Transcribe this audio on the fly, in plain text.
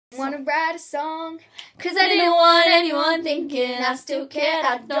Wanna write a song, cause I didn't want anyone thinking I still cared.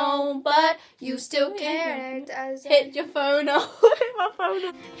 I don't, but you still care. Hit your phone off. Hit my phone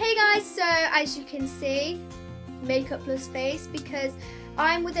off. Hey guys, so as you can see, makeup plus face, because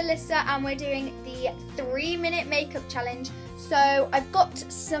I'm with Alissa and we're doing the 3-minute makeup challenge. So I've got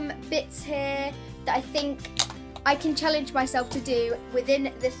some bits here that I think I can challenge myself to do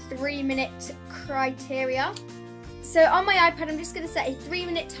within the 3-minute criteria. So on my iPad, I'm just going to set a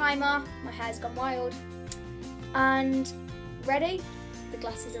 3-minute timer. My hair's gone wild. And ready? The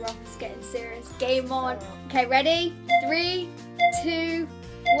glasses are off. It's getting serious. Game on. Okay, ready? 3, 2,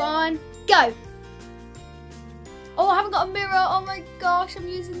 1, go. Oh, I haven't got a mirror. Oh my gosh, I'm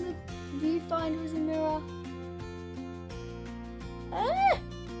using the viewfinder as a mirror. Ah.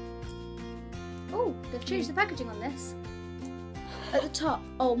 Oh, they've changed the packaging on this. At the top.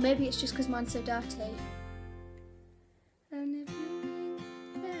 Oh, maybe it's just because mine's so dirty.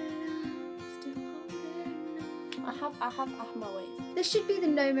 I have my ways. This should be the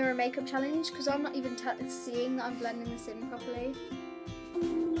no mirror makeup challenge because I'm not even seeing that I'm blending this in properly.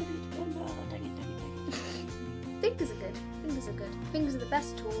 Fingers are good. Fingers are good. Fingers are the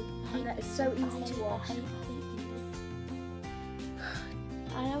best tool, and that is so easy to wash.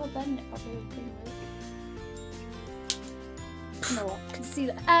 I never blend it properly with fingers. You know what?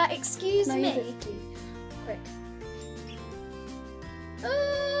 Concealer. Excuse me. Quick.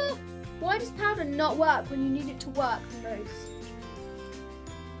 Why does powder not work when you need it to work the most?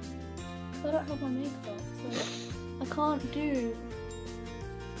 Because I don't have my makeup, so I can't do.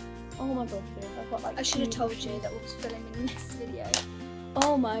 Oh my gosh, I've got like. I should have told you that we was filming this video.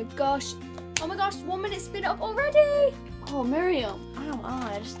 Oh my gosh. Oh my gosh, 1 minute spin up already. Oh, Miriam. Ow,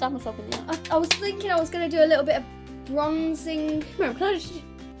 I just stabbed myself in the eye. I was thinking I was going to do a little bit of bronzing. Miriam, can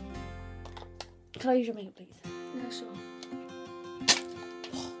I use your makeup, please? No, sure.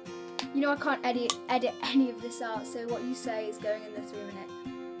 You know I can't edit any of this out, so what you say is going in the 3-minute.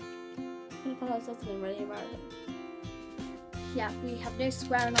 Really embarrassing. Yeah, we have no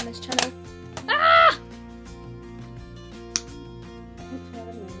swearing on this channel. Ah!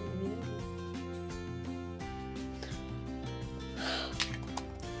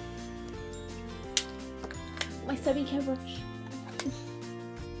 My stubby care brush.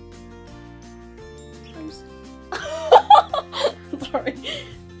 I'm sorry.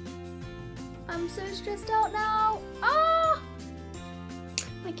 I'm so stressed out now. Ah!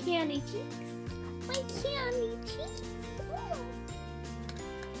 My candy cheeks. My candy cheeks. Oh.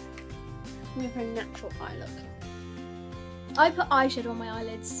 We have a natural eye look. I put eyeshadow on my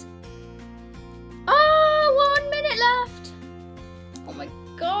eyelids. Ah, 1 minute left. Oh my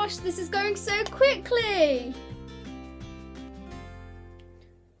gosh, this is going so quickly.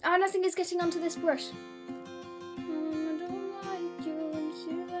 And I think it's getting onto this brush.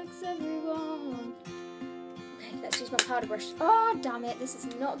 Let's use my powder brush. Oh, damn it. This is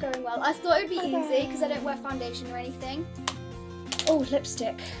not going well. I thought it would be easy because I don't wear foundation or anything. Oh,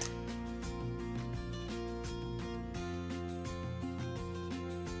 lipstick.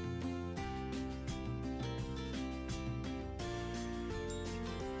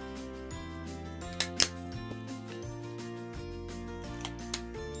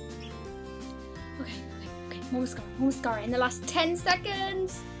 Okay. More mascara in the last 10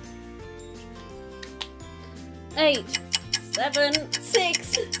 seconds. 8, 7,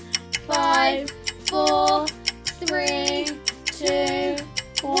 6, 5, 4, 3, 2,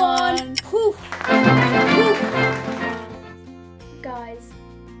 1. Whew. Guys,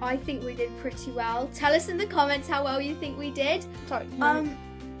 I think we did pretty well. Tell us in the comments how well you think we did. Sorry.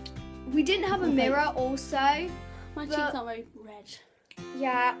 We didn't have a mirror also. My cheeks aren't very red.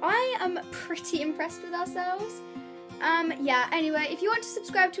 Yeah, I am pretty impressed with ourselves. Yeah, anyway, if you want to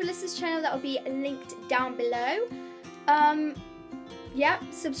subscribe to Alissa's channel, that will be linked down below. Yeah,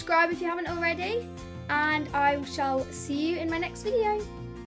 subscribe if you haven't already, and I shall see you in my next video.